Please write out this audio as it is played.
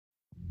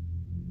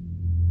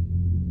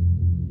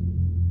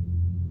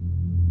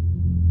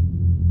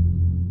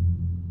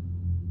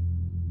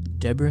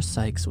Deborah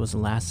Sykes was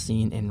last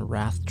seen in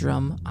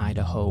Rathdrum,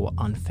 Idaho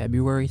on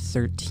February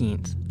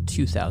 13th,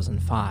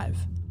 2005.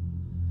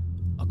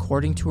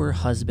 According to her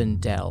husband,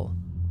 Dell,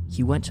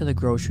 he went to the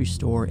grocery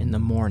store in the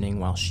morning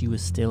while she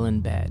was still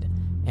in bed,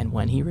 and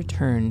when he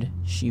returned,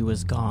 she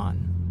was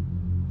gone.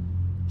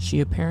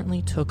 She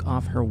apparently took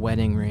off her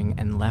wedding ring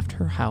and left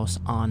her house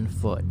on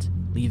foot,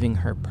 leaving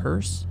her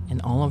purse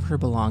and all of her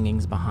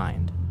belongings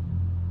behind.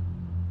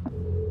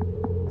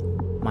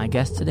 My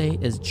guest today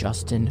is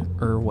Justin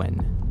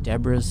Irwin,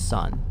 Deborah's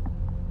son.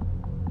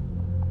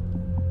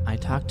 I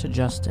talked to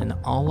Justin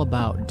all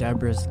about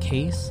Deborah's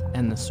case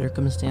and the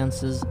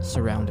circumstances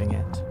surrounding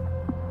it.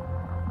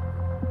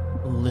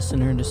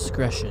 Listener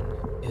discretion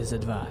is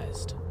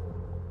advised.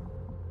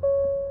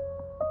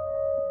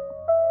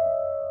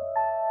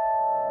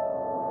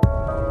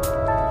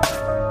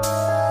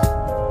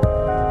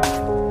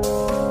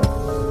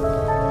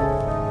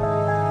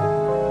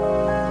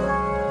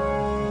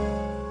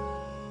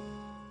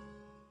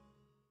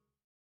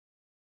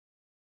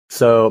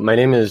 So my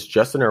name is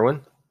Justin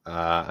Irwin.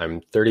 I'm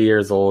 30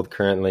 years old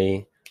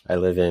currently. I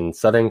live in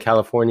Southern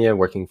California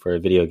working for a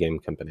video game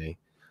company.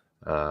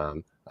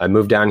 I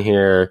moved down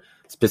here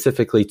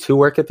specifically to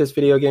work at this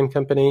video game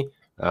company,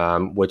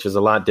 which is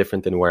a lot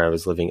different than where I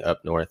was living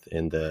up north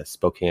in the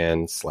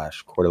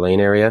Spokane/Coeur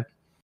d'Alene area.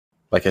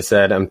 Like I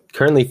said, I'm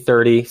currently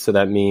 30, so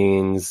that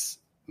means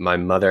my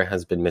mother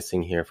has been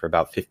missing here for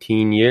about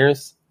 15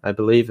 years, I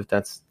believe, if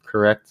that's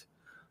correct.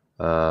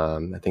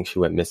 I think she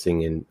went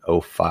missing in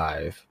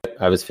 2005.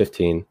 I was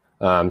 15.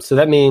 So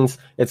that means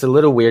it's a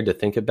little weird to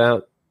think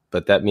about,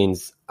 but that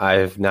means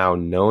I've now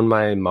known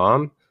my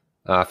mom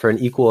for an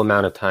equal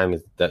amount of time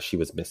that she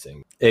was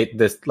missing.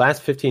 This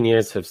last 15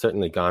 years have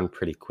certainly gone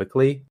pretty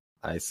quickly,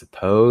 I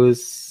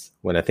suppose.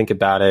 When I think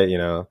about it,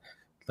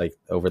 like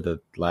over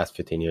the last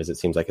 15 years, it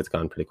seems like it's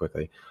gone pretty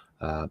quickly.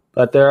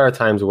 But there are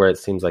times where it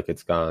seems like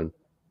it's gone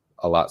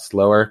a lot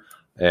slower.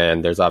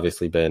 And there's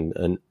obviously been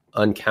an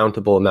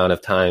uncountable amount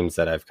of times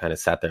that I've kind of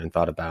sat there and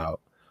thought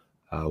about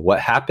what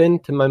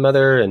happened to my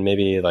mother and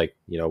maybe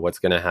what's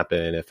going to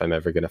happen if I'm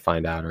ever going to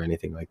find out or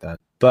anything like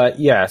that. But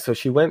yeah, so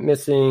she went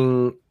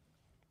missing.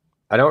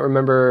 I don't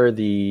remember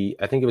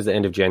I think it was the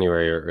end of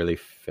January or early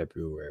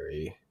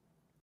February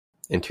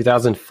in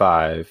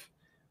 2005.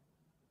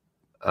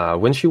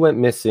 When she went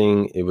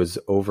missing, it was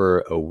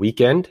over a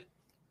weekend.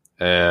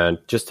 And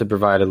just to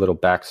provide a little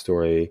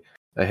backstory,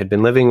 I had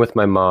been living with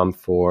my mom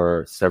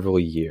for several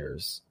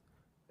years.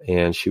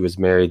 And she was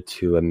married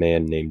to a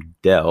man named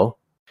Dell.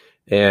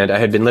 And I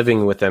had been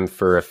living with them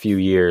for a few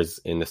years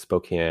in the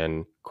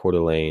Spokane, Coeur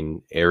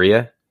d'Alene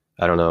area.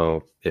 I don't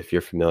know if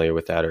you're familiar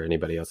with that or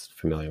anybody else is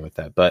familiar with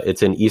that, but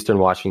it's in eastern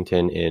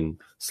Washington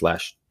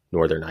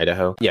 /northern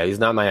Idaho. Yeah, he's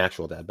not my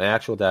actual dad. My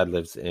actual dad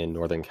lives in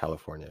Northern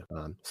California.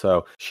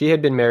 So she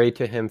had been married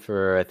to him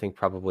for, I think,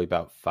 probably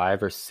about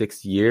 5 or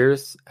 6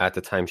 years at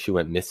the time she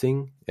went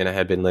missing. And I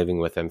had been living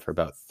with him for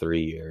about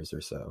 3 years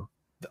or so.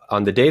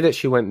 On the day that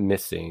she went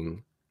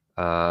missing,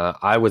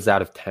 I was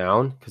out of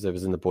town because I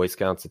was in the Boy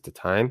Scouts at the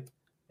time.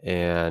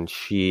 And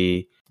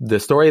the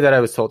story that I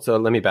was told, so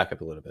let me back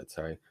up a little bit,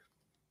 sorry.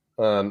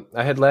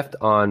 I had left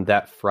on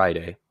that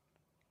Friday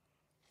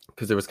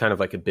because there was kind of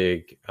like a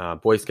big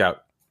Boy Scout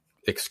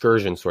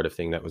excursion sort of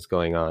thing that was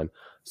going on.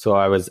 So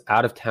I was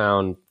out of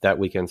town that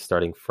weekend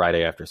starting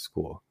Friday after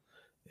school.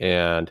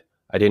 And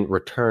I didn't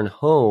return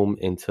home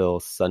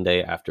until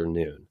Sunday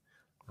afternoon.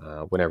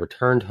 When I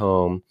returned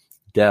home,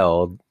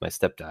 Dell, my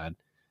stepdad,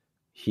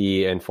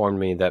 he informed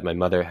me that my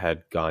mother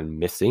had gone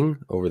missing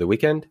over the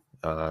weekend.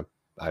 I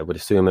would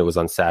assume it was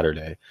on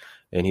Saturday.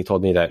 And he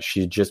told me that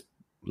she just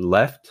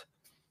left.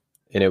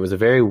 And it was a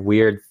very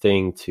weird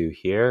thing to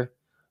hear.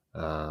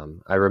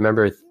 I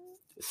remember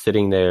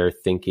sitting there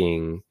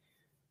thinking,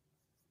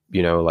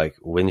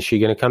 when's she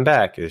going to come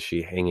back? Is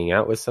she hanging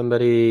out with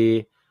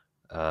somebody?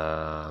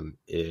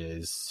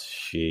 Is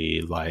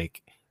she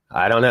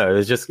I don't know.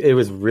 It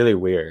was really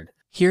weird.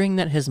 Hearing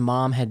that his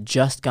mom had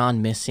just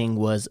gone missing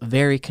was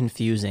very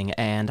confusing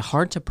and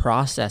hard to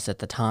process at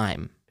the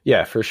time.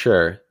 Yeah, for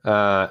sure.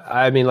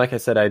 I mean, like I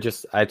said, I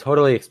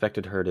totally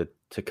expected her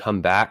to come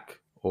back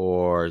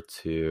or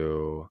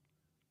to,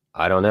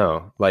 I don't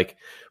know.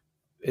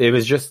 It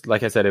was just,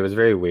 like I said, it was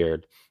very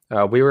weird.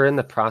 We were in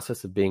the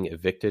process of being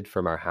evicted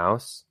from our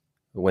house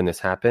when this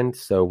happened.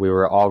 So we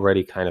were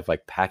already kind of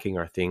packing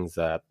our things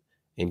up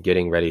and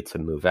getting ready to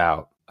move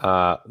out.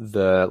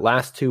 The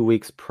last 2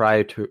 weeks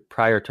prior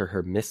to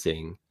her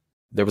missing,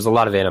 there was a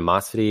lot of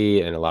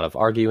animosity and a lot of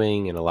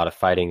arguing and a lot of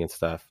fighting and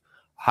stuff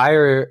at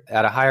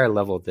a higher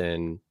level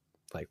than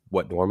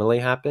what normally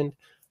happened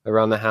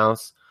around the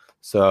house.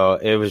 So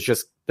it was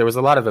just, there was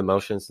a lot of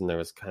emotions and there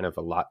was kind of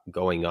a lot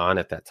going on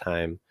at that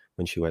time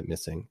when she went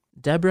missing.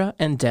 Deborah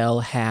and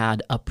Dell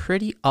had a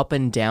pretty up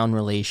and down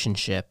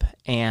relationship,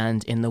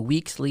 and in the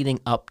weeks leading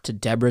up to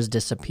Deborah's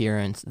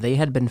disappearance, they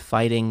had been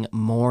fighting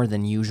more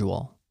than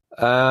usual.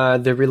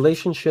 The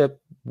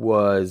relationship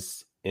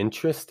was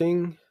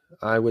interesting,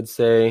 I would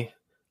say.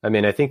 I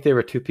mean, I think they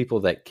were two people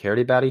that cared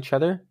about each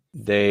other,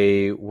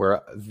 They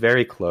were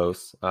very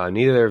close.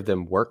 Neither of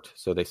them worked,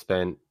 so they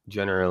spent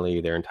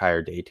generally their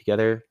entire day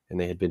together, and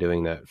they had been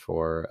doing that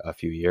for a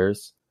few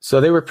years.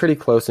 So they were pretty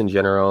close in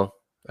general.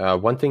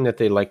 One thing that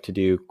they liked to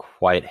do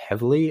quite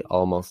heavily,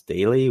 almost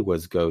daily,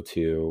 was go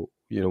to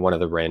one of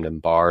the random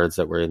bars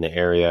that were in the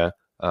area,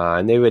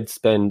 and they would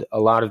spend a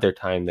lot of their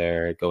time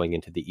there going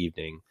into the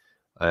evening,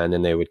 and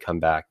then they would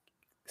come back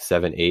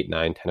 7, 8,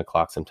 9, 10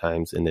 o'clock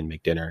sometimes, and then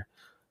make dinner.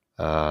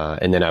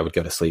 And then I would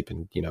go to sleep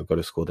and, go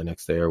to school the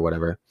next day or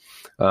whatever.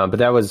 But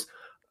that was,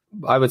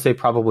 I would say,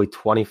 probably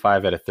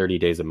 25 out of 30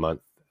 days a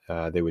month,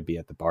 they would be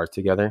at the bar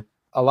together.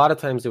 A lot of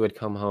times they would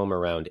come home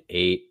around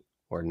 8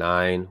 or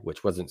 9,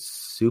 which wasn't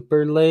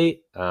super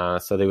late.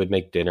 So they would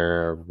make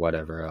dinner or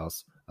whatever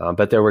else.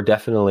 But there were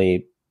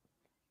definitely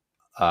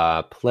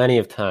plenty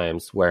of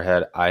times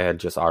where I had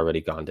just already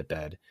gone to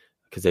bed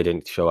because they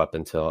didn't show up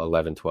until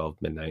 11, 12,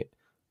 midnight,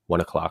 1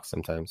 o'clock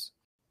sometimes.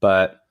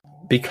 But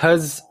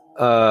because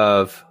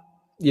of,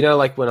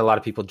 like when a lot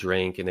of people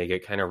drink and they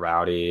get kind of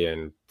rowdy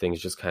and things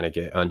just kind of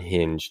get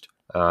unhinged.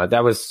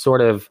 That was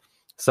sort of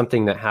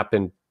something that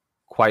happened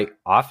quite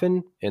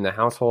often in the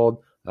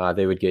household.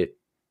 They would get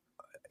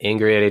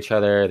angry at each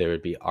other. They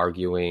would be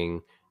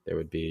arguing. There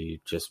would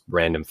be just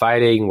random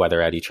fighting,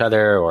 whether at each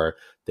other or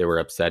they were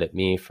upset at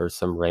me for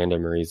some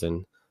random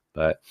reason.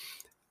 But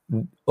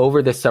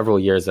over the several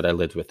years that I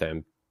lived with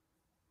them,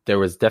 there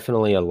was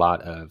definitely a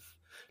lot of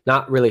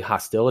not really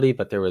hostility,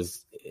 but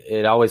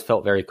it always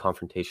felt very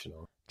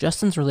confrontational.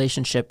 Justin's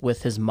relationship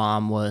with his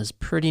mom was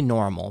pretty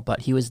normal, but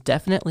he was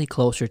definitely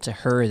closer to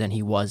her than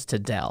he was to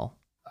Del.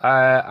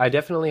 I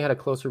definitely had a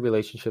closer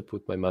relationship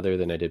with my mother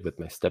than I did with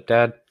my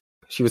stepdad.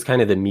 She was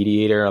kind of the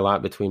mediator a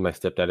lot between my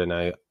stepdad and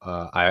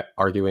I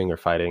arguing or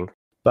fighting.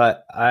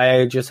 But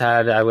I just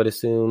had, I would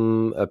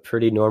assume, a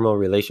pretty normal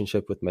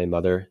relationship with my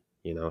mother.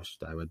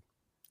 I would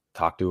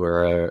talk to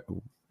her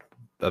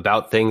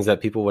about things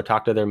that people would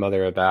talk to their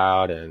mother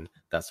about and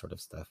that sort of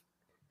stuff.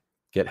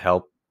 Get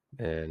help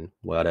and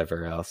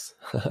whatever else.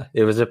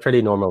 It was a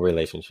pretty normal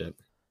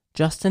relationship.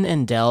 Justin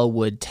and Del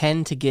would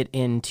tend to get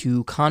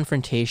into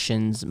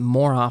confrontations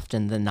more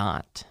often than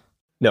not.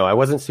 No, I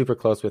wasn't super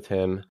close with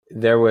him.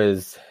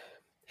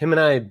 Him and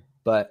I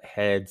butt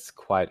heads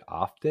quite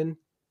often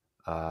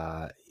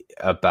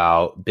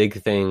about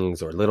big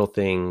things or little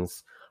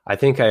things. I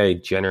think I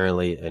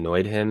generally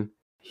annoyed him.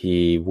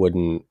 He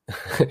wasn't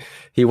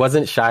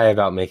shy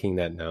about making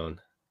that known.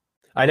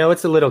 I know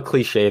it's a little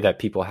cliche that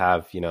people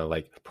have,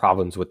 like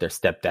problems with their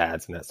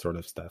stepdads and that sort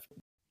of stuff.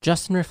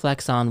 Justin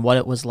reflects on what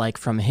it was like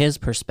from his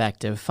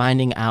perspective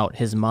finding out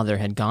his mother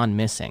had gone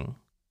missing.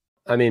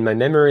 I mean, my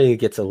memory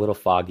gets a little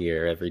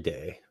foggier every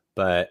day,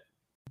 but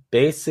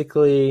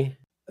basically,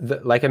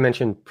 like I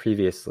mentioned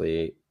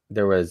previously,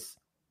 there was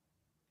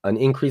an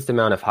increased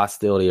amount of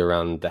hostility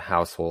around the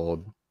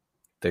household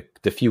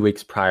the few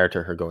weeks prior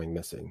to her going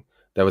missing.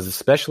 That was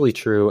especially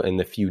true in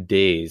the few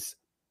days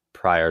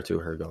prior to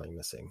her going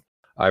missing.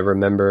 I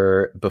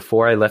remember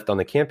before I left on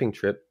the camping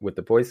trip with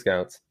the Boy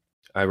Scouts,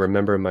 I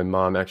remember my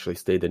mom actually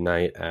stayed the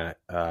night at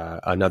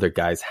another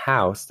guy's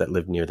house that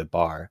lived near the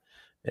bar.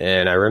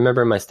 And I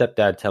remember my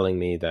stepdad telling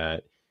me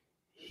that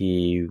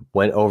he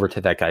went over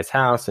to that guy's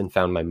house and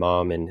found my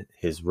mom in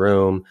his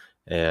room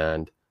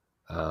and,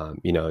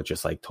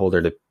 just like told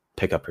her to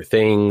pick up her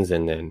things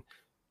and then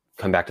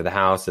come back to the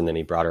house. And then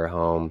he brought her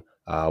home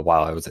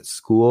while I was at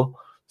school.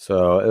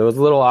 So it was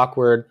a little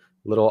awkward,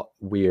 a little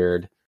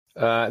weird.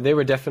 They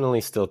were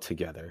definitely still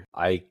together.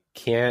 I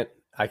can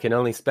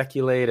only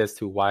speculate as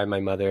to why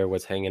my mother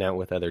was hanging out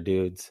with other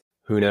dudes.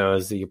 Who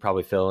knows? You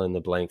probably fill in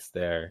the blanks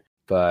there.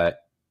 But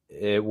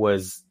it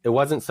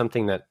wasn't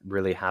something that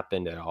really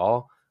happened at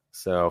all.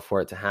 So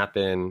for it to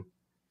happen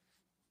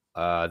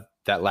that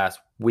last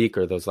week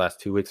or those last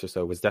 2 weeks or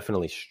so was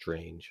definitely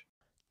strange.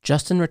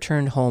 Justin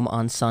returned home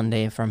on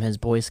Sunday from his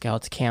Boy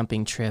Scouts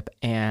camping trip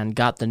and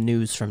got the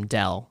news from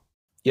Del.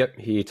 Yep,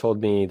 he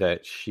told me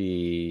that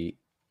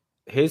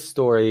his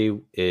story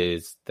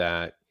is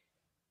that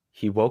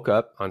he woke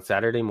up on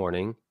Saturday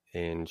morning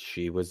and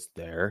she was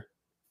there.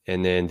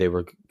 And then they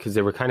were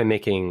kind of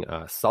making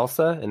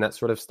salsa and that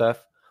sort of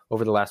stuff.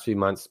 Over the last few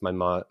months, my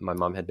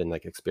mom had been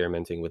like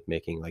experimenting with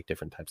making like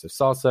different types of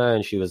salsa,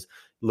 and she was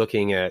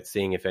looking at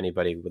seeing if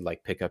anybody would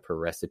like pick up her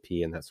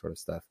recipe and that sort of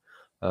stuff.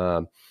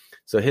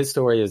 So his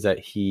story is that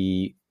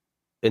he,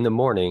 in the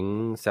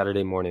morning,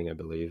 Saturday morning, I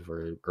believe,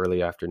 or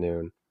early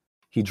afternoon,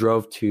 he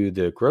drove to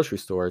the grocery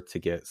store to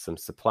get some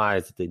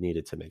supplies that they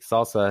needed to make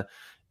salsa.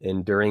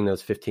 And during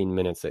those 15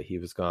 minutes that he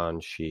was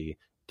gone, she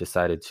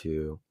decided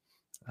to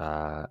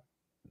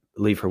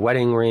leave her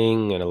wedding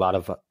ring and a lot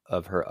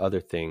of her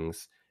other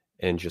things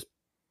and just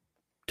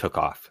took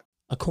off.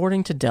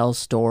 According to Del's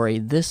story,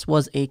 this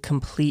was a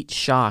complete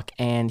shock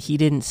and he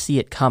didn't see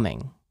it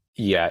coming.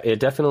 Yeah, it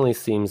definitely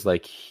seems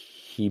like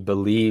he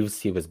believes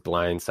he was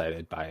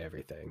blindsided by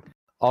everything.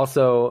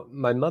 Also,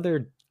 my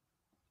mother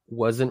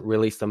wasn't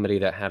really somebody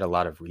that had a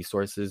lot of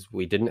resources.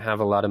 We didn't have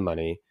a lot of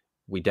money.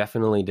 We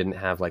definitely didn't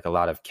have like a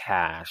lot of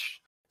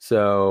cash.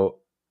 So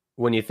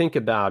when you think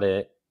about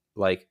it,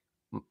 like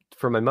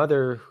for my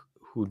mother,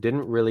 who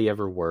didn't really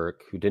ever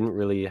work, who didn't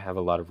really have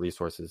a lot of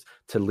resources,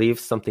 to leave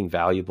something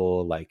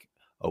valuable like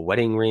a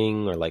wedding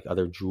ring or like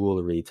other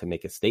jewelry to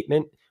make a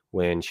statement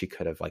when she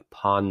could have like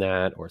pawned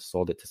that or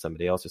sold it to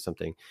somebody else or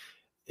something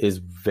is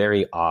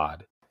very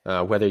odd.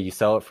 Whether you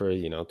sell it for,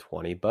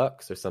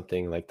 $20 or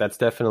something, like that's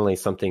definitely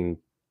something.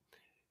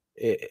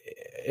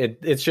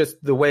 It's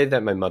just the way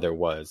that my mother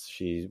was.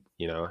 She,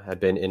 had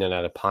been in and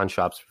out of pawn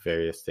shops for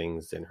various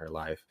things in her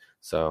life.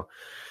 So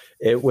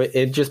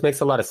it just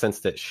makes a lot of sense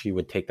that she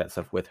would take that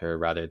stuff with her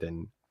rather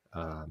than,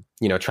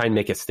 try and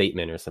make a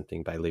statement or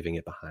something by leaving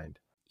it behind.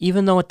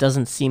 Even though it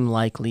doesn't seem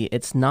likely,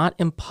 it's not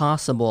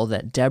impossible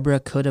that Deborah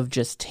could have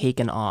just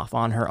taken off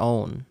on her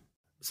own.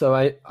 So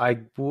I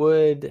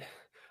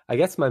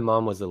guess my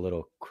mom was a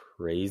little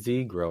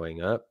crazy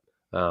growing up.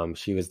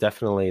 She was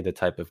definitely the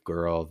type of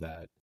girl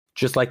that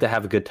just liked to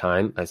have a good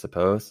time, I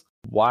suppose.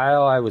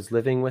 While I was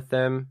living with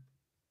them,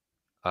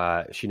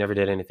 she never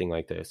did anything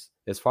like this.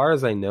 As far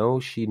as I know,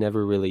 she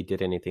never really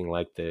did anything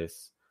like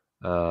this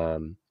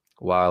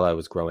while I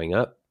was growing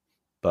up.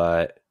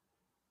 But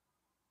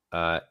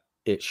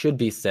it should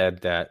be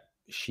said that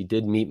she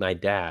did meet my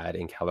dad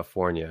in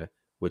California,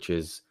 which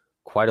is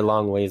quite a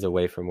long ways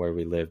away from where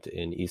we lived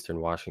in Eastern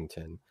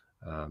Washington.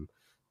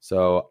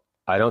 So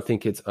I don't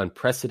think it's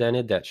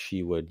unprecedented that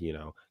she would,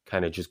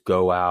 kind of just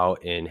go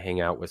out and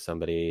hang out with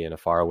somebody in a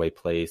faraway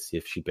place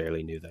if she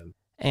barely knew them.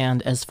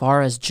 And as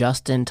far as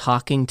Justin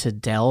talking to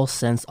Del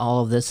since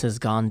all of this has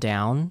gone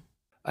down?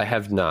 I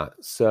have not.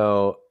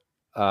 So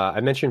I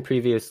mentioned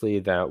previously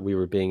that we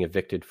were being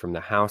evicted from the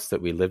house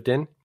that we lived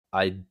in.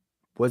 I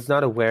was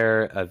not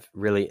aware of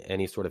really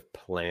any sort of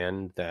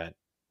plan that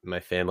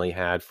my family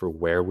had for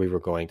where we were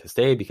going to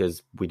stay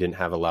because we didn't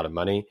have a lot of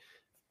money,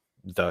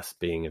 thus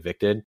being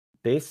evicted.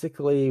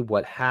 Basically,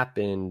 what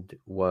happened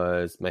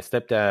was my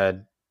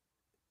stepdad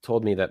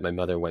told me that my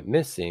mother went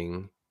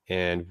missing,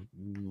 and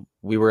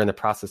we were in the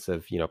process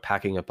of,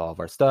 packing up all of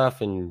our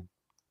stuff and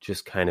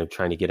just kind of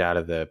trying to get out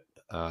of the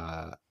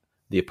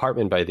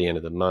apartment by the end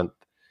of the month.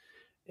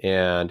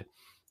 And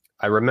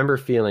I remember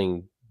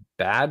feeling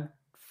bad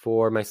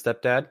for my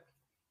stepdad.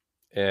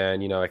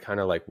 And, I kind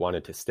of like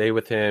wanted to stay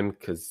with him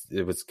because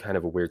it was kind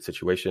of a weird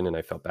situation and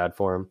I felt bad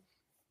for him.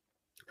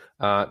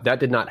 That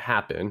did not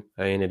happen.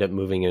 I ended up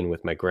moving in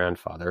with my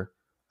grandfather,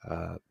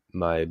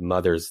 my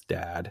mother's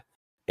dad.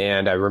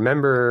 And I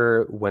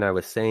remember when I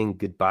was saying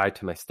goodbye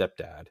to my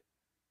stepdad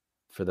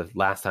for the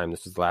last time,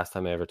 this was the last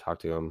time I ever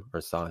talked to him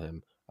or saw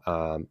him.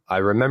 I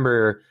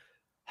remember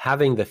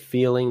having the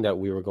feeling that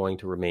we were going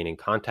to remain in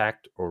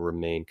contact or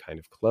remain kind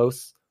of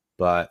close.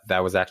 But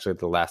that was actually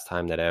the last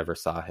time that I ever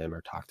saw him or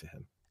talked to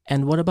him.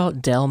 And what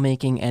about Del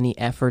making any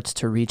efforts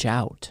to reach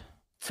out?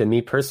 To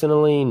me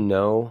personally,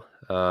 no.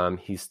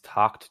 He's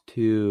talked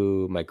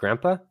to my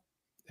grandpa,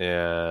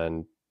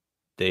 and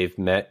they've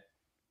met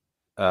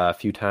a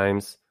few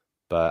times,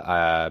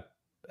 but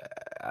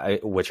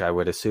which I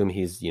would assume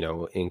he's,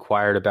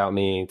 inquired about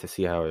me to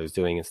see how I was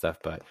doing and stuff.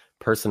 But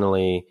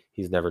personally,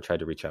 he's never tried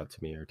to reach out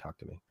to me or talk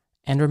to me.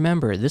 And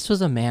remember, this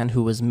was a man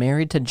who was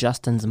married to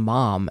Justin's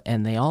mom,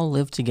 and they all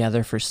lived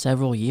together for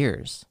several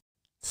years.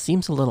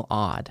 Seems a little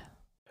odd.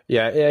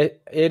 Yeah,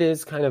 it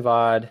is kind of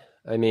odd.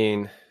 I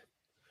mean,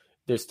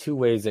 there's two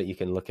ways that you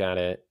can look at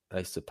it,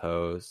 I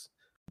suppose.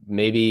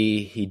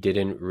 Maybe he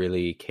didn't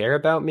really care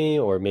about me,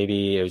 or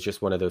maybe it was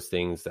just one of those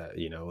things that,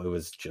 it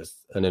was just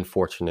an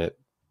unfortunate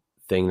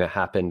thing that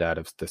happened out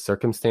of the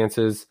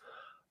circumstances.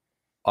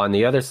 On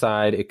the other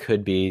side, it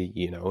could be,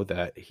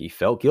 that he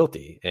felt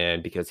guilty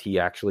and because he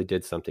actually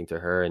did something to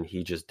her and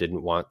he just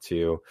didn't want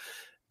to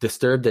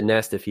disturb the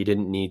nest if he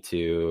didn't need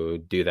to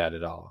do that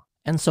at all.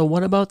 And so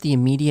what about the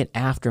immediate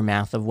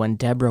aftermath of when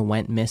Deborah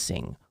went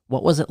missing?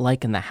 What was it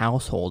like in the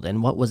household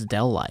and what was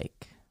Del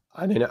like?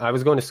 I mean, I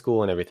was going to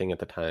school and everything at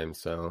the time,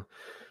 so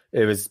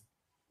it was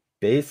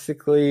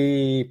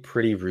basically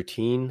pretty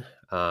routine.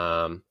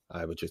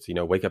 I would just,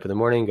 wake up in the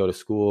morning, go to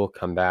school,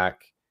 come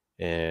back,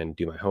 and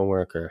do my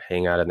homework or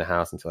hang out in the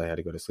house until I had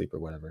to go to sleep or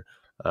whatever.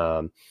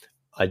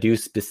 I do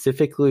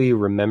specifically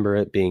remember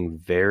it being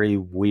very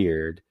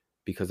weird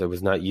because I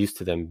was not used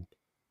to them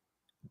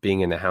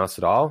being in the house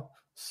at all.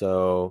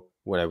 So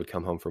when I would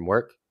come home from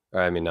work,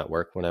 when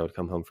I would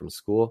come home from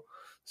school.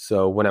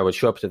 So when I would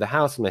show up to the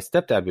house and my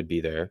stepdad would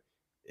be there,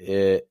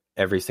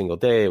 every single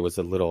day, it was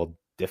a little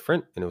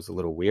different and it was a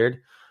little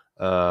weird.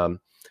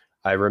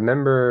 I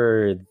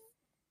remember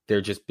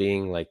there just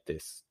being like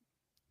this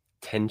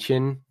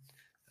tension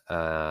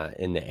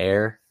in the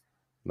air.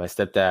 My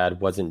stepdad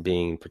wasn't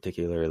being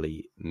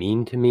particularly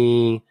mean to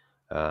me.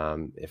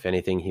 If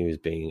anything, he was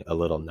being a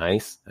little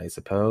nice, I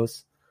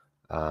suppose.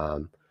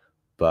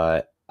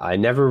 But I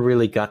never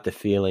really got the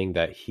feeling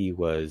that he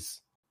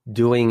was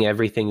doing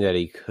everything that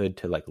he could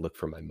to like look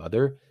for my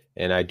mother.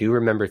 And I do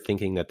remember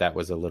thinking that that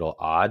was a little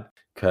odd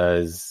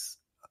because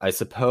I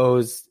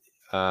suppose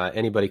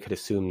anybody could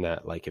assume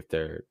that like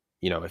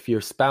if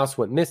your spouse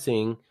went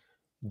missing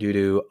due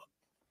to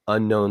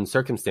unknown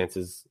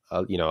circumstances,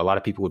 a lot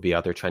of people would be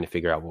out there trying to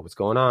figure out what was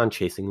going on,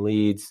 chasing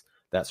leads,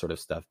 that sort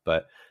of stuff.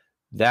 But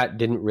that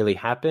didn't really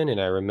happen. And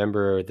I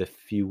remember the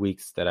few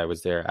weeks that I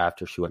was there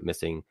after she went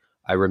missing,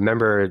 I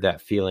remember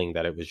that feeling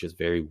that it was just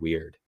very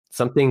weird.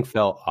 Something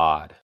felt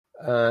odd.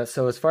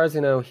 So as far as I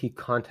know, he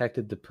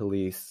contacted the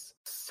police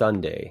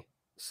Sunday.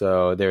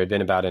 So there had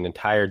been about an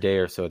entire day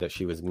or so that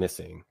she was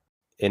missing.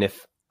 And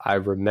if I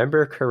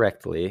remember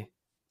correctly,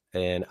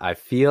 and I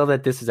feel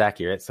that this is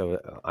accurate, so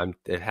I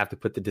have to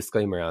put the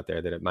disclaimer out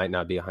there that it might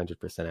not be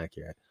 100%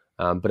 accurate.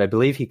 But I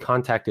believe he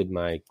contacted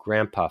my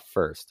grandpa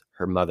first,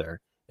 her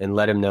mother, and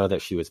let him know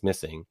that she was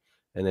missing.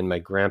 And then my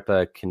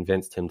grandpa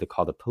convinced him to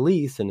call the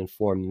police and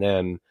inform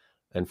them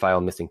and file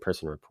a missing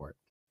person report.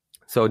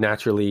 So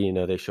naturally,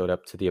 they showed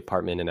up to the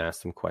apartment and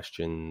asked them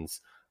questions,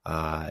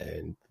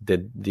 and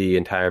did the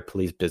entire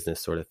police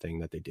business sort of thing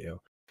that they do.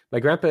 My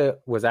grandpa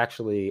was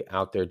actually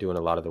out there doing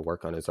a lot of the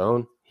work on his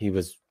own. He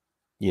was,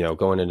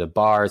 going into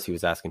bars. He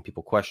was asking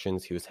people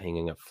questions. He was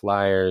hanging up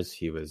flyers.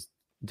 He was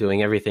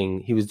doing everything.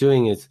 He was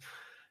doing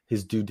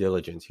his due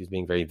diligence. He was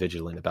being very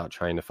vigilant about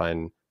trying to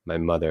find my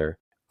mother.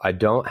 I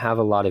don't have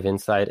a lot of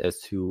insight as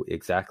to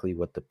exactly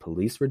what the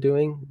police were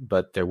doing,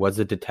 but there was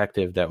a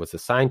detective that was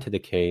assigned to the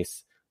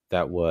case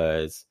that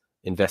was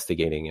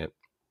investigating it.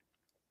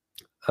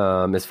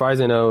 As far as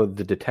I know,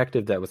 the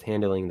detective that was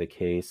handling the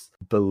case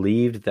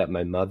believed that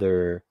my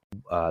mother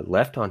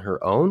left on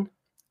her own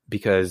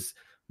because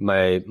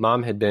my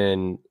mom had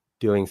been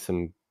doing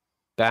some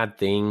bad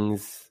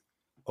things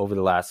over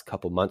the last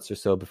couple months or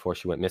so before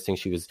she went missing.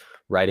 She was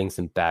writing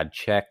some bad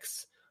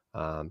checks.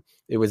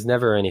 It was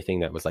never anything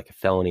that was like a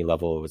felony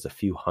level. It was a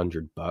few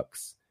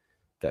 $100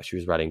 that she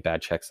was writing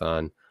bad checks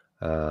on.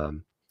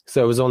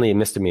 So it was only a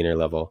misdemeanor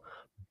level.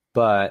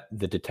 But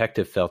the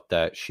detective felt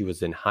that she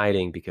was in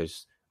hiding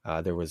because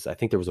I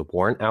think there was a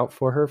warrant out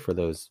for her for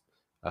those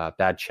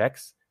bad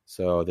checks.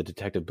 So the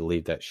detective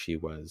believed that she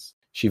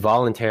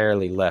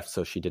voluntarily left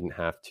so she didn't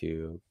have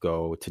to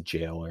go to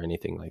jail or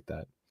anything like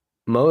that.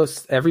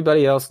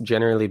 Everybody else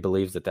generally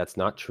believes that that's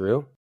not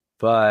true,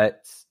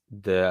 but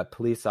the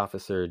police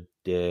officer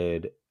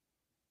did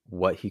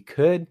what he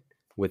could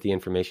with the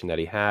information that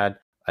he had.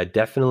 I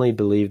definitely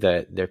believe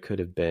that there could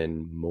have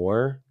been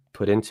more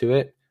put into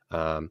it.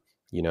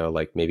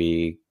 Like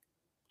maybe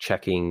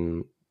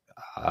checking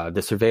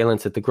the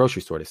surveillance at the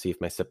grocery store to see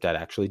if my stepdad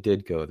actually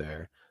did go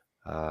there,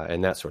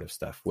 and that sort of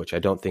stuff, which I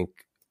don't think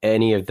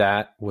any of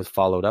that was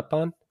followed up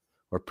on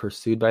or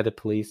pursued by the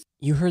police.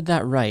 You heard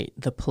that right.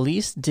 The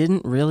police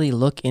didn't really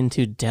look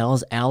into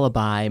Dell's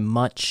alibi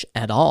much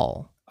at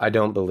all. I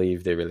don't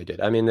believe they really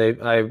did. I mean,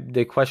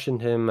 they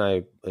questioned him,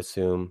 I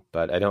assume,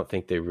 but I don't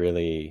think they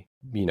really,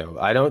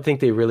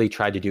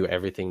 tried to do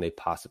everything they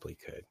possibly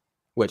could.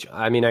 Which,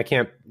 I mean, I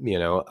can't,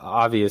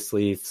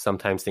 obviously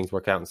sometimes things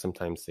work out and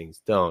sometimes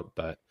things don't.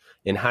 But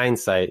in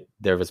hindsight,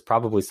 there was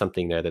probably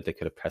something there that they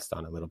could have pressed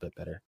on a little bit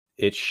better.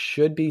 It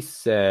should be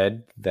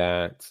said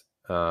that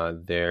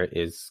there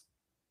is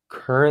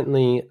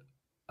currently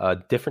a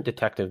different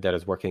detective that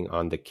is working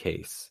on the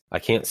case. I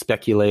can't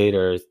speculate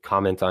or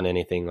comment on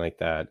anything like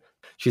that.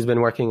 She's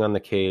been working on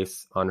the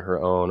case on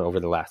her own over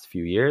the last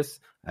few years.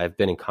 I've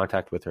been in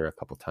contact with her a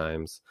couple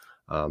times.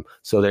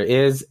 So there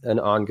is an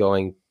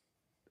ongoing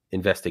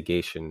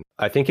investigation.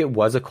 I think it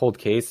was a cold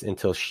case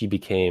until she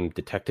became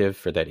detective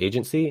for that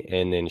agency,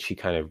 and then she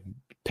kind of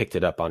picked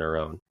it up on her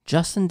own.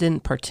 Justin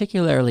didn't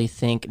particularly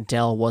think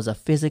Dell was a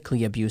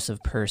physically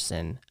abusive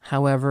person.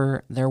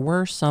 However, there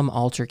were some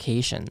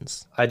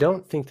altercations. I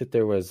don't think that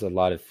there was a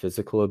lot of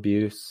physical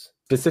abuse.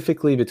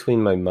 Specifically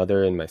between my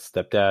mother and my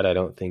stepdad, I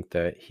don't think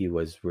that he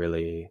was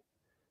really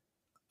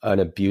an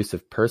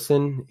abusive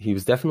person. He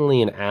was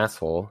definitely an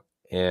asshole,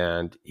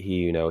 and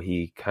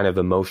he kind of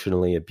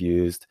emotionally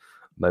abused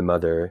my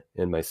mother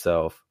and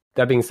myself.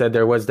 That being said,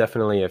 there was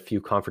definitely a few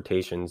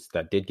confrontations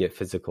that did get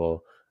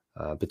physical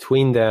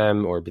between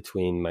them or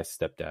between my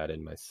stepdad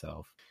and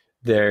myself.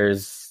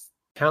 There's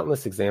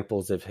countless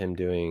examples of him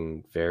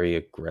doing very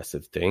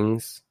aggressive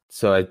things.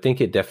 So I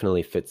think it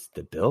definitely fits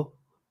the bill.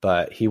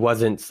 But he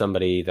wasn't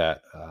somebody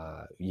that,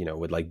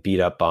 would like beat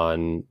up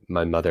on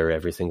my mother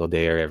every single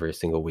day or every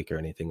single week or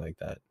anything like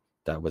that.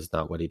 That was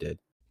not what he did.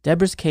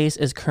 Deborah's case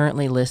is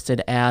currently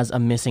listed as a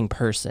missing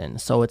person,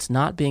 so it's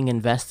not being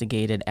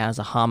investigated as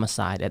a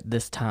homicide at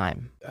this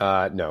time.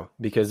 No,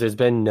 because there's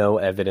been no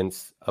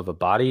evidence of a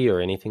body or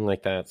anything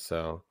like that.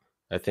 So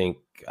I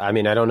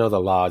don't know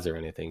the laws or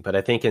anything, but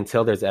I think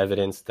until there's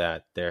evidence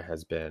that there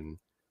has been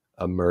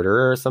a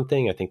murder or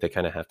something, I think they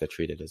kind of have to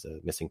treat it as a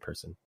missing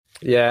person.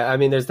 Yeah, I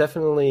mean, there's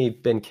definitely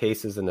been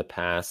cases in the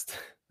past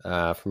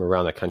from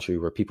around the country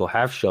where people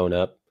have shown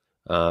up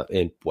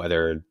in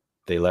whether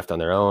they left on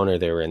their own or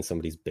they were in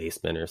somebody's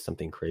basement or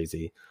something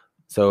crazy.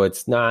 So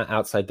it's not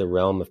outside the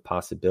realm of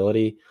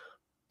possibility,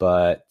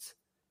 but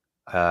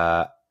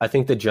I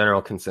think the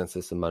general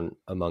consensus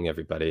among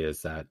everybody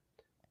is that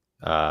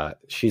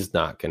she's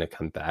not going to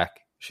come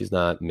back. She's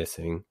not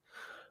missing.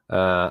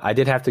 I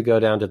did have to go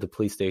down to the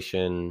police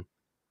station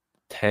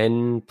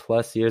 10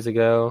 plus years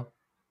ago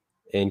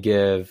and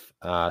give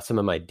some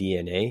of my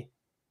DNA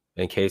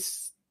in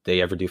case they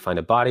ever do find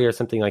a body or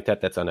something like that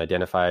that's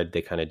unidentified.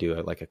 They kind of do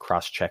a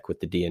cross check with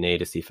the DNA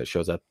to see if it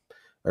shows up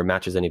or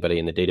matches anybody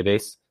in the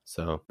database.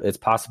 So it's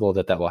possible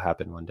that that will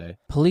happen one day.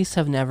 Police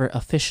have never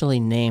officially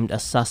named a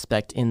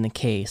suspect in the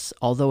case,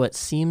 although it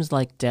seems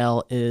like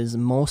Dell is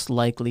most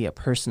likely a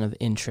person of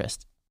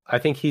interest. I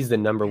think he's the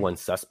number one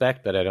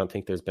suspect, but I don't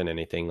think there's been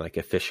anything like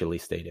officially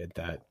stated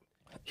that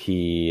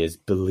he is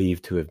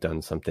believed to have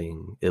done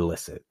something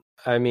illicit.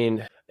 I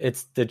mean,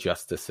 it's the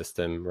justice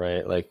system,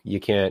 right? Like, you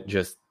can't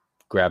just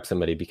grab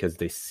somebody because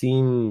they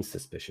seem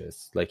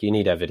suspicious. Like, you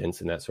need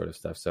evidence and that sort of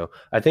stuff. So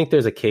I think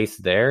there's a case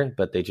there,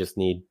 but they just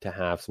need to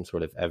have some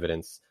sort of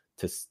evidence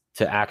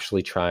to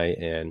actually try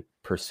and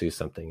pursue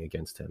something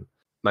against him.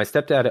 My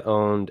stepdad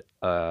owned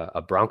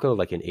a Bronco,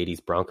 like an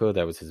 80s Bronco.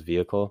 That was his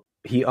vehicle.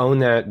 He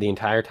owned that the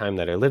entire time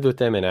that I lived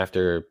with him. And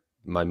after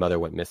my mother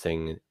went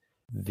missing,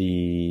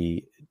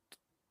 the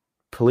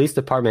police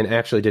department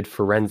actually did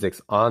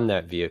forensics on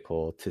that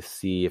vehicle to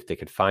see if they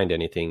could find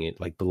anything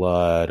like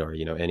blood or,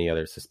 any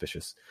other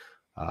suspicious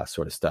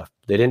sort of stuff.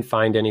 They didn't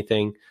find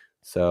anything.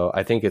 So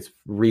I think it's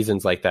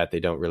reasons like that. They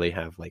don't really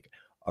have like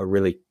a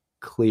really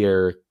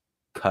clear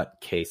cut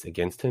case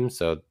against him.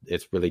 So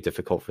it's really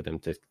difficult for them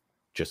to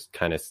just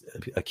kind of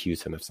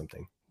accuse him of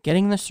something.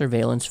 Getting the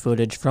surveillance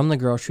footage from the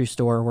grocery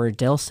store where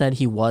Dell said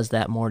he was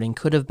that morning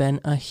could have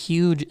been a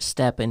huge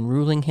step in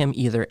ruling him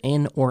either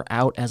in or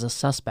out as a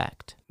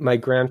suspect. My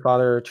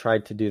grandfather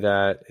tried to do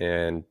that,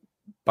 and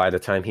by the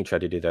time he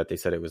tried to do that, they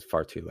said it was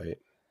far too late.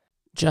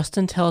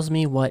 Justin tells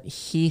me what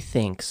he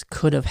thinks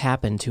could have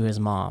happened to his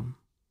mom.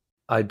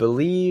 I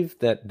believe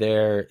that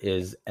there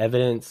is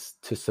evidence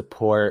to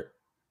support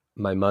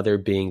my mother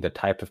being the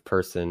type of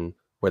person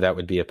where that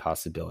would be a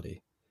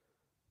possibility.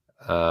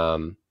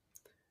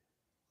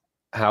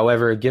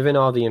 However, given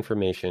all the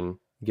information,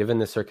 given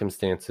the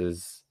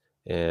circumstances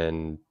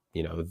and,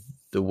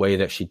 the way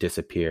that she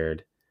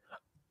disappeared,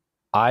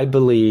 I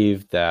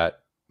believe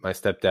that my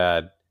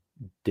stepdad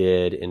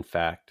did, in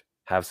fact,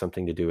 have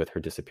something to do with her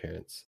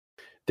disappearance.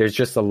 There's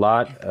just a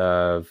lot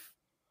of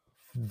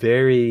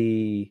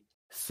very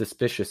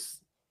suspicious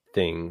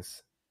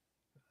things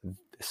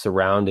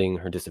surrounding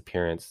her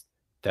disappearance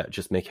that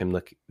just make him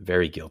look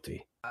very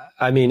guilty.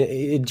 I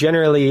mean,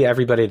 generally,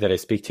 everybody that I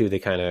speak to, they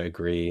kind of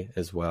agree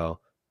as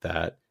well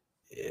that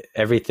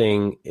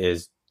everything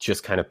is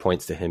just kind of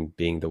points to him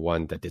being the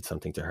one that did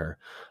something to her.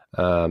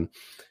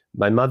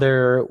 My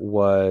mother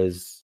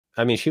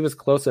she was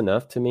close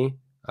enough to me.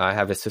 I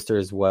have a sister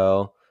as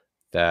well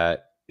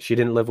that she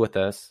didn't live with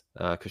us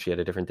because she had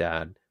a different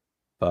dad.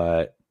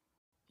 But,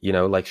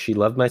 she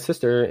loved my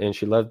sister and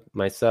she loved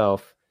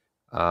myself.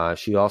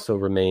 She also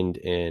remained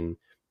in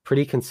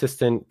pretty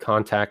consistent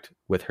contact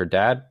with her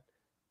dad,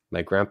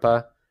 my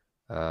grandpa.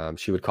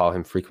 She would call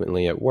him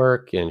frequently at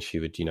work and she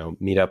would,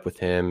 meet up with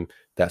him,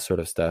 that sort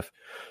of stuff.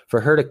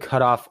 For her to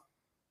cut off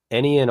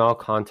any and all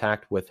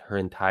contact with her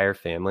entire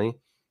family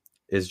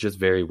is just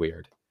very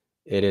weird.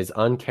 It is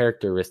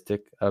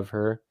uncharacteristic of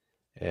her.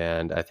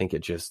 And I think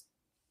it just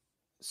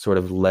sort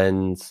of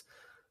lends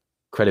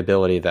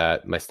credibility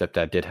that my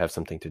stepdad did have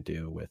something to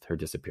do with her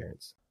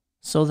disappearance.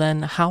 So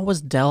then how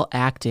was Dell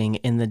acting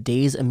in the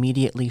days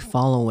immediately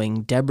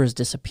following Deborah's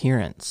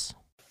disappearance?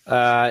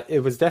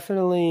 It was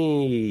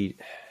definitely,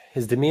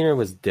 his demeanor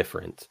was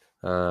different.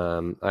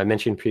 I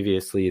mentioned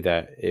previously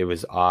that it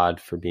was odd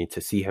for me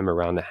to see him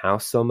around the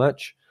house so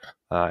much.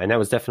 And that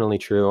was definitely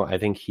true. I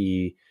think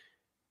he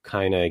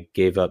kind of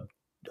gave up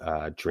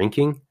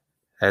drinking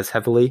as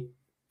heavily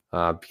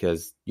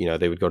because,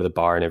 they would go to the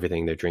bar and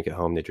everything. They drink at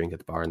home, they drink at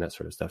the bar and that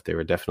sort of stuff. They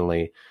were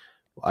definitely,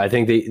 I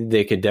think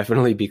they could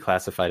definitely be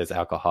classified as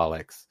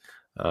alcoholics.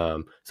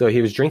 So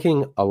he was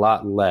drinking a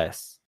lot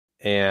less.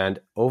 And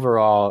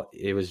overall,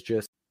 it was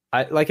just,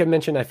 like I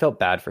mentioned, I felt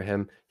bad for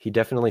him. He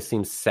definitely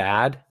seemed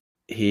sad.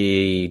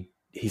 He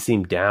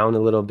seemed down a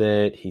little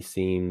bit. He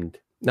seemed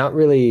not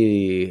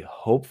really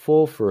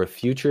hopeful for a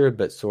future,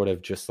 but sort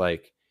of just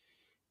like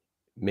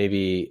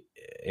maybe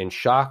in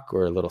shock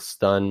or a little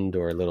stunned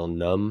or a little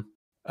numb.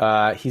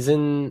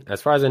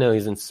 As far as I know,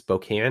 he's in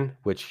Spokane,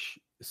 which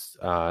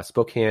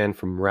Spokane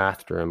from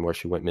Rathdrum, where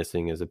she went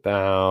missing, is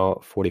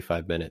about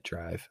 45-minute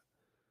drive.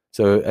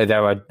 So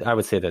I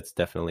would say that's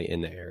definitely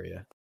in the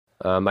area.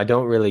 I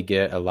don't really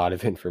get a lot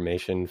of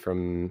information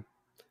from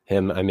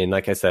him. I mean,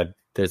 like I said,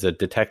 there's a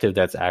detective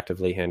that's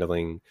actively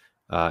handling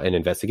an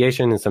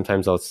investigation, and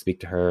sometimes I'll speak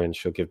to her and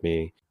she'll give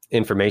me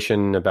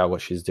information about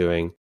what she's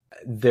doing.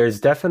 There's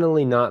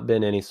definitely not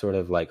been any sort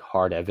of like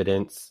hard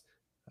evidence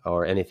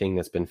or anything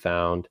that's been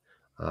found.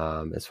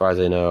 As far as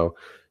I know,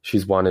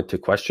 she's wanted to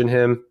question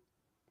him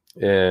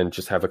and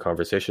just have a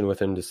conversation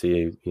with him to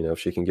see, if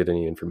she can get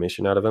any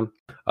information out of him.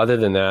 Other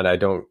than that, I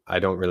don't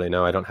really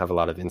know. I don't have a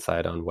lot of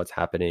insight on what's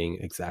happening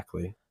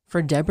exactly.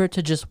 For Deborah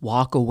to just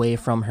walk away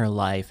from her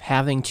life,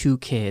 having 2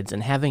 kids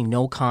and having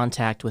no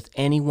contact with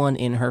anyone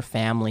in her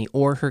family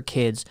or her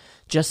kids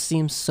just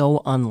seems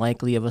so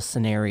unlikely of a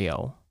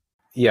scenario.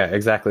 Yeah,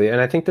 exactly. And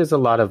I think there's a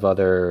lot of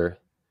other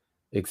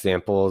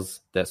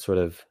examples that sort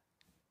of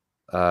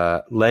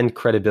lend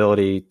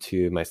credibility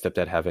to my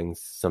stepdad having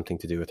something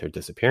to do with her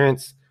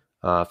disappearance.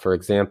 For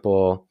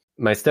example,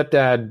 my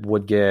stepdad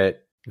would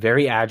get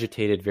very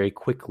agitated very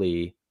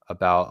quickly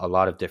about a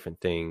lot of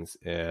different things,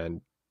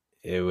 and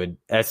it would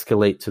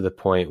escalate to the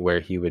point where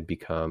he would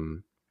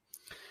become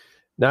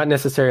not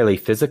necessarily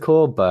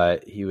physical,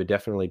 but he would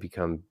definitely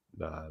become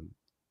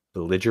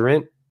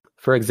belligerent.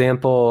 For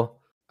example,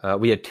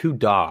 we had two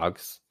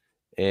dogs,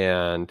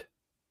 and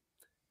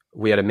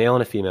we had a male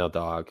and a female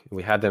dog.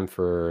 We had them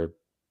for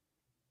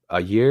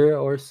a year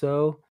or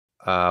so.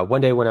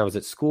 One day when I was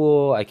at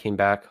school, I came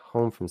back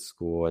home from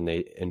school, and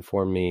they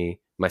informed me,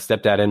 my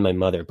stepdad and my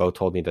mother both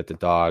told me that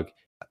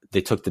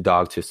they took the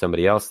dog to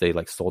somebody else. They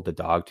like sold the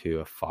dog to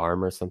a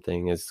farm or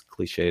something, as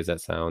cliche as that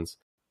sounds.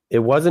 It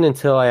wasn't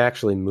until I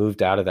actually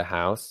moved out of the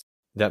house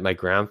that my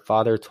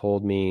grandfather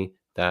told me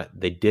that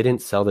they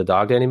didn't sell the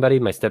dog to anybody.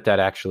 My stepdad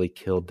actually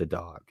killed the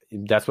dog.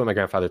 That's what my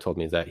grandfather told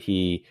me, is that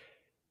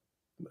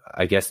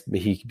I guess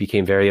he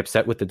became very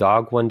upset with the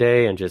dog one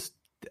day and just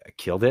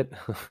killed it,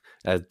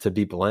 to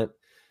be blunt.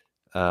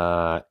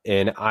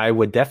 And I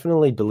would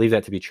definitely believe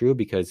that to be true,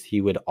 because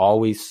he would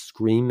always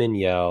scream and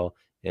yell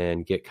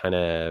and get kind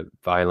of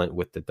violent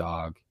with the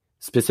dog,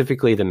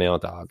 specifically the male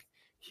dog.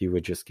 He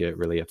would just get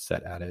really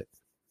upset at it.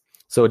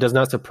 So it does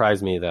not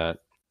surprise me that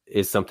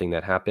is something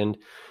that happened.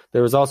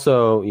 There was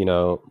also,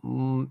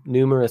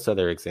 numerous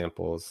other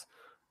examples.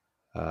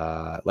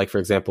 Like, for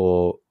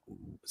example,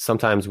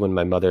 sometimes when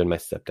my mother and my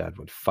stepdad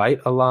would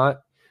fight a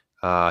lot,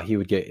 he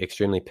would get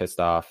extremely pissed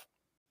off.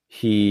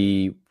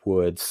 He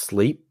would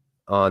sleep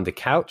on the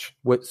couch.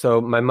 So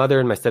my mother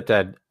and my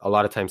stepdad a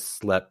lot of times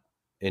slept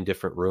in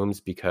different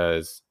rooms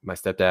because my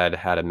stepdad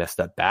had a messed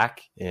up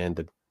back,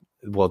 and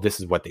this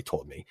is what they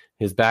told me.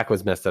 His back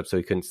was messed up, so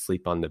he couldn't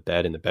sleep on the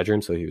bed in the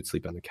bedroom, so he would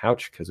sleep on the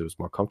couch because it was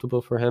more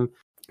comfortable for him.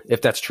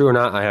 If that's true or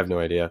not, I have no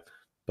idea.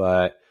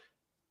 But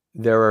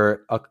there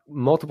were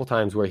multiple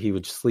times where he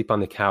would sleep on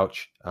the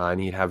couch, and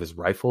he'd have his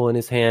rifle in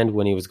his hand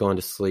when he was going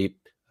to sleep,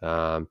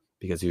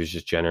 because he was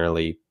just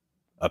generally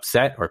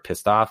upset or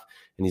pissed off.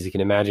 And as you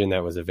can imagine,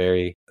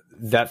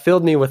 that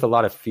filled me with a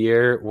lot of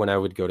fear when I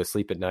would go to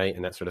sleep at night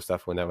and that sort of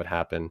stuff. When that would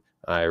happen,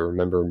 I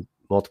remember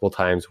multiple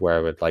times where I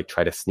would like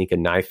try to sneak a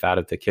knife out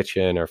of the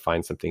kitchen or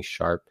find something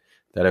sharp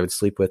that I would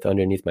sleep with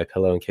underneath my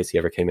pillow in case he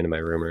ever came into my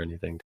room or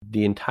anything.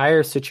 The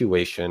entire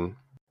situation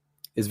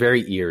is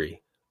very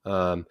eerie.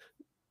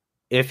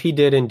 If he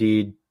did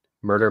indeed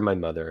murder my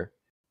mother,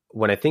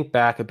 when I think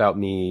back about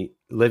me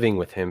living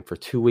with him for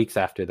 2 weeks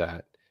after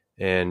that,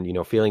 and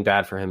feeling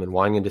bad for him and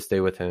wanting to stay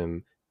with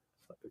him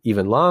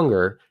even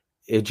longer,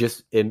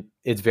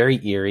 it's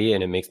very eerie,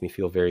 and it makes me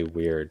feel very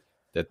weird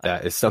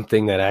that is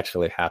something that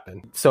actually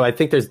happened. So I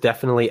think there's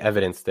definitely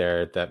evidence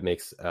there that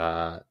makes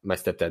my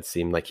stepdad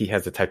seem like he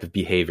has the type of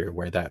behavior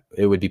where that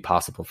it would be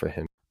possible for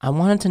him. I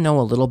wanted to know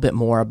a little bit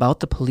more about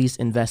the police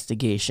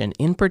investigation,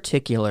 in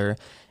particular,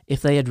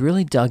 if they had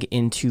really dug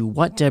into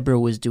what Deborah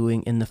was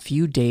doing in the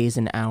few days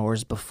and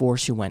hours before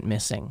she went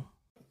missing.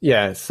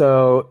 Yeah,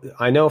 so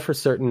I know for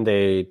certain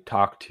they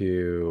talked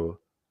to,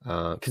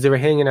 because they were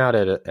hanging out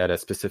at a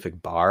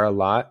specific bar a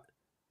lot,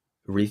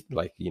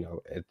 recently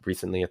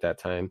at that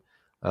time.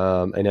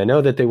 And I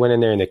know that they went in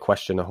there and they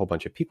questioned a whole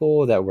bunch of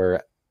people that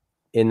were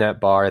in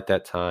that bar at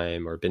that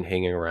time or been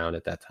hanging around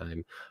at that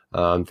time.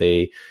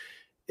 They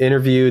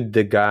interviewed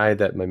the guy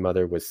that my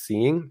mother was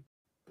seeing,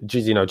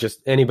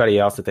 just anybody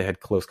else that they had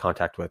close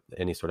contact with,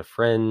 any sort of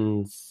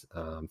friends,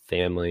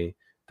 family,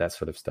 that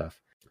sort of stuff.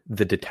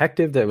 The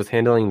detective that was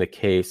handling the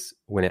case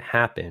when it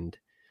happened,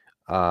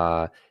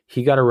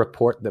 he got a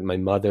report that my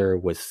mother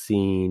was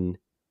seen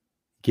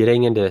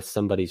getting into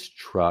somebody's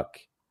truck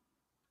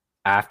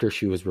after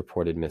she was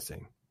reported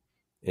missing.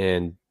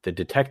 And the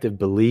detective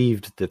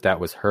believed that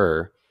was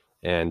her,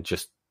 and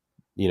just,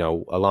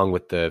 along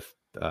with the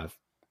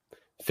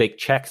fake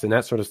checks and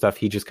that sort of stuff,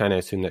 he just kind of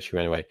assumed that she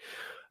ran away.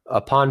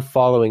 Upon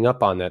following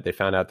up on that, they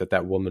found out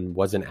that woman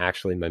wasn't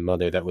actually my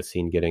mother that was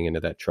seen getting into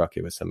that truck.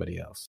 It was somebody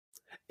else.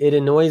 It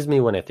annoys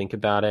me when I think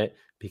about it,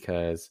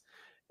 because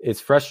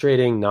it's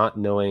frustrating not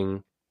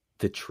knowing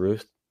the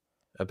truth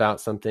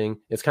about something.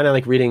 It's kind of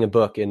like reading a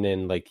book and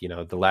then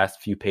the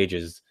last few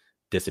pages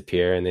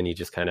disappear, and then you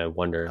just kind of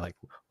wonder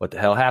what the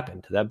hell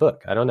happened to that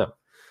book. I don't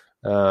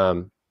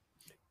know.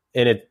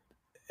 And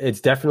it's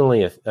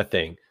definitely a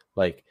thing.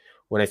 Like,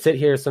 when I sit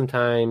here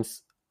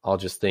sometimes, I'll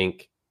just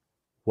think,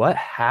 what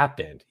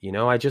happened?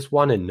 I just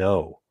want to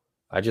know.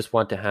 I just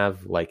want to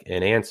have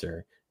an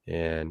answer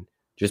and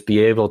just be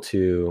able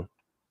to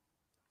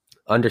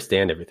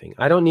understand everything.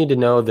 I don't need to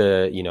know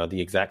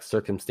the exact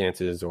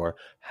circumstances or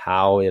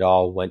how it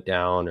all went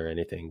down or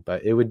anything,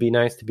 but it would be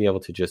nice to be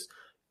able to just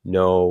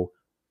know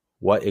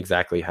what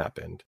exactly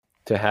happened,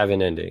 to have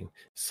an ending.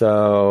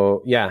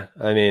 So yeah,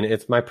 I mean,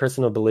 it's my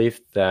personal belief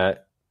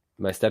that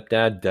my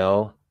stepdad,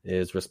 Del,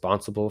 is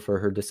responsible for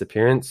her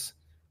disappearance.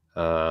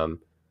 I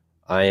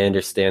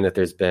understand that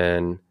there's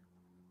been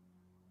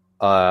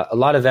a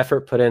lot of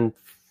effort put in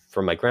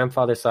from my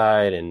grandfather's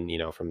side and,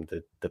 from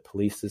the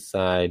police's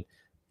side.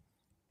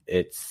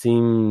 It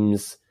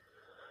seems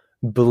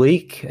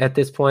bleak at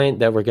this point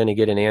that we're going to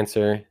get an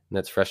answer, and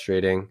that's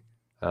frustrating.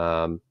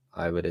 I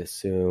would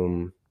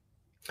assume,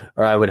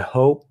 or I would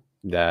hope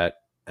that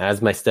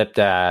as my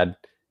stepdad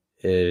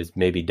is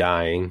maybe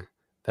dying,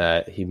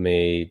 that he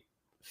may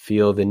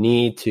feel the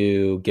need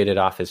to get it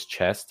off his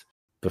chest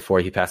before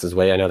he passes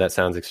away. I know that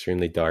sounds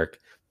extremely dark,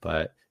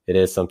 but it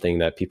is something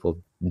that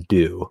people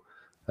do.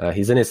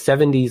 He's in his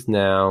 70s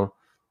now,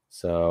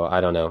 so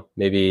I don't know.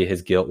 Maybe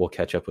his guilt will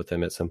catch up with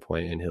him at some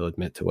point and he'll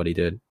admit to what he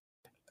did.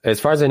 As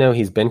far as I know,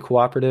 he's been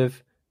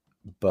cooperative,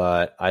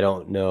 but I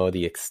don't know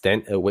the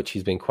extent at which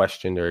he's been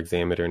questioned or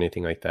examined or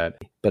anything like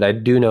that. But I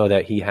do know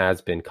that he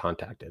has been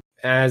contacted.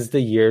 As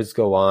the years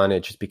go on,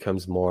 it just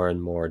becomes more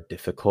and more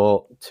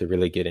difficult to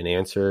really get an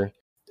answer,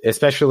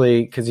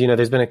 especially because,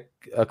 there's been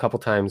a couple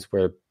times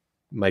where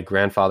my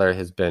grandfather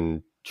has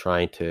been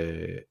trying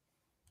to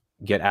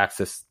get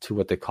access to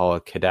what they call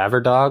a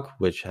cadaver dog,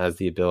 which has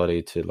the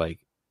ability to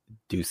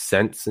do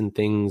scents and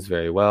things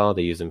very well.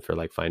 They use them for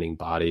finding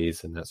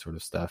bodies and that sort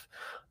of stuff.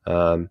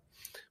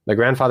 My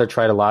grandfather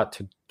tried a lot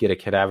to get a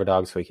cadaver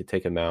dog so he could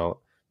take him out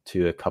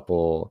to a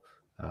couple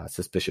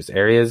suspicious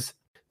areas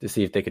to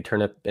see if they could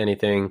turn up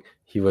anything.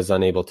 He was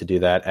unable to do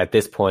that. At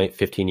this point,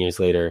 15 years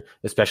later,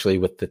 especially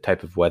with the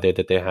type of weather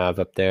that they have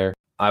up there,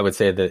 I would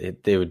say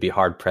that they would be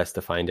hard pressed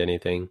to find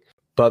anything.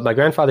 But my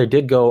grandfather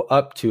did go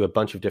up to a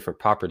bunch of different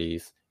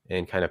properties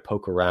and kind of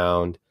poke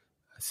around,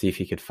 see if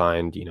he could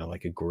find,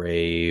 a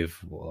grave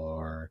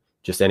or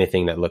just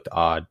anything that looked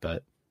odd.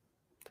 But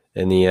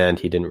in the end,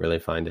 he didn't really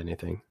find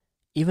anything.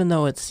 Even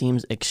though it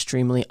seems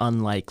extremely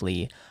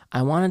unlikely,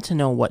 I wanted to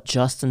know what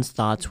Justin's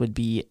thoughts would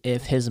be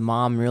if his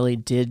mom really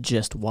did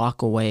just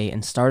walk away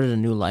and started a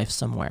new life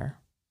somewhere.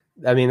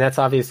 I mean, that's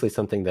obviously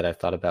something that I've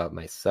thought about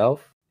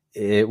myself.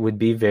 It would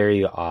be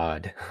very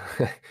odd.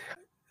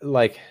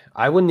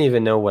 I wouldn't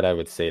even know what I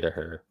would say to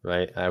her,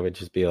 right? I would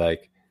just be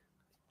like,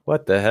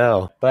 what the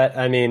hell? But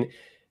I mean,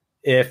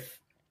 if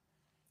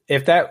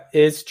that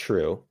is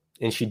true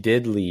and she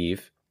did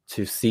leave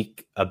to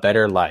seek a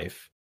better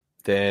life,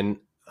 then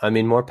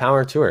more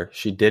power to her.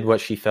 She did what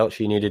she felt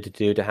she needed to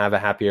do to have a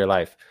happier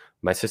life.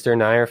 My sister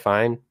and I are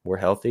fine. We're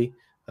healthy.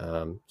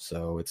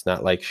 So it's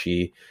not like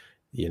she,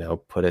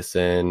 put us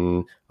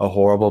in a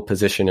horrible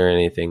position or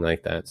anything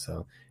like that.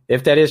 So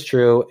if that is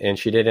true and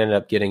she did end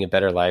up getting a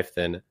better life,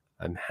 then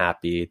I'm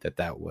happy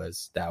that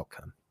was the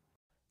outcome.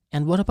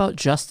 And what about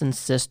Justin's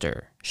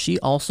sister? She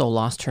also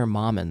lost her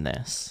mom in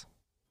this.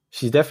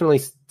 She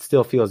definitely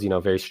still feels,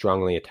 very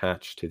strongly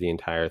attached to the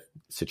entire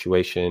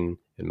situation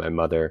and my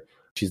mother.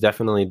 She's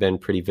definitely been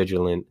pretty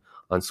vigilant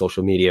on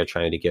social media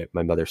trying to get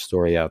my mother's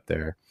story out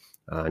there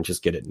and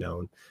just get it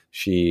known.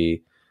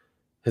 She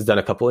has done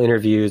a couple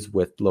interviews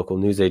with local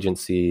news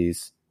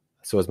agencies.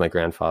 So has my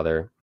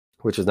grandfather,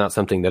 which is not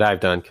something that I've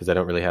done because I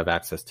don't really have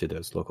access to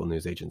those local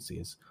news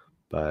agencies.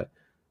 But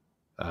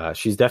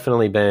she's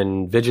definitely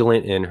been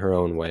vigilant in her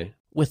own way.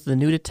 With the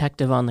new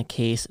detective on the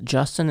case,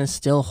 Justin is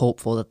still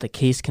hopeful that the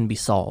case can be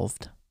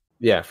solved.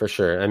 Yeah, for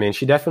sure.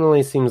 She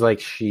definitely seems like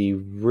she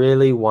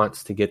really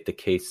wants to get the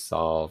case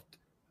solved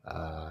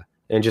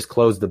and just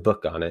close the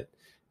book on it.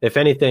 If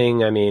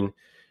anything,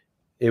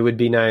 it would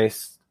be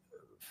nice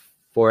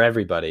for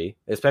everybody,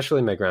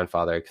 especially my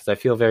grandfather, because I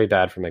feel very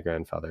bad for my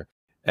grandfather.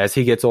 As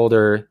he gets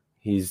older,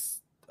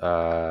 he's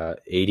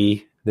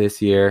 80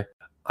 this year.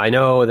 I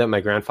know that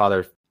my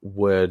grandfather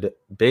would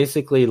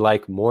basically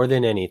like more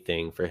than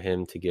anything for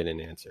him to get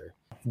an answer.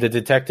 The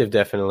detective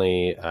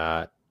definitely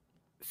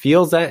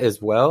feels that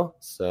as well.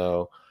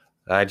 So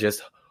I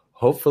just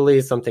hopefully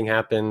something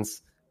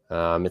happens.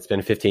 It's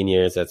been 15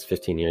 years. That's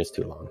 15 years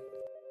too long.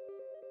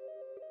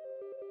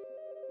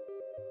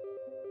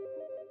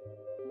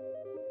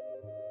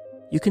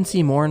 You can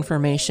see more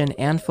information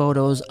and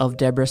photos of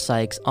Deborah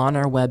Sykes on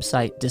our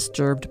website,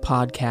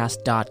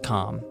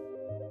 disturbedpodcast.com.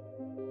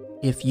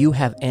 If you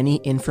have any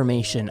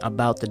information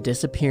about the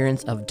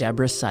disappearance of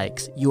Deborah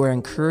Sykes, you are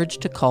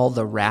encouraged to call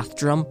the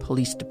Rathdrum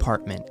Police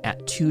Department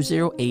at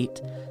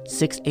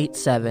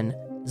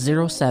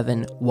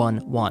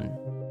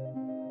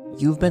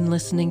 208-687-0711. You've been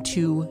listening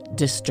to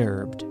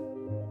Disturbed.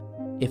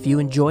 If you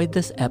enjoyed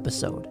this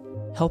episode,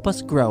 help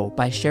us grow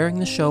by sharing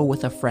the show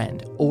with a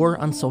friend or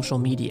on social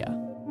media.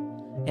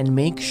 And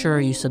make sure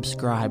you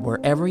subscribe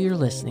wherever you're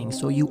listening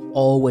so you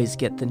always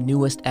get the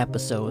newest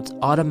episodes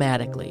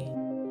automatically.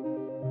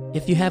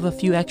 If you have a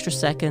few extra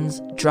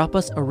seconds, drop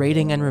us a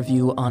rating and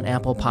review on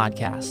Apple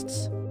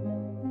Podcasts.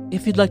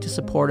 If you'd like to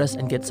support us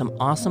and get some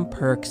awesome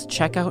perks,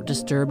 check out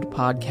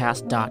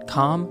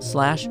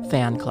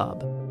disturbedpodcast.com/fan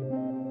club.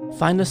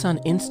 Find us on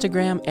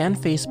Instagram and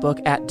Facebook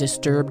at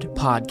Disturbed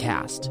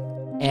Podcast.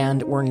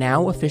 And we're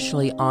now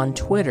officially on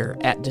Twitter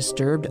at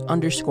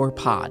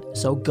Disturbed_pod,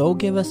 so go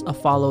give us a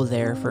follow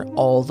there for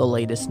all the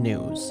latest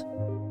news.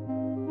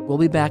 We'll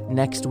be back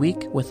next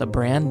week with a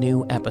brand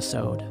new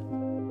episode.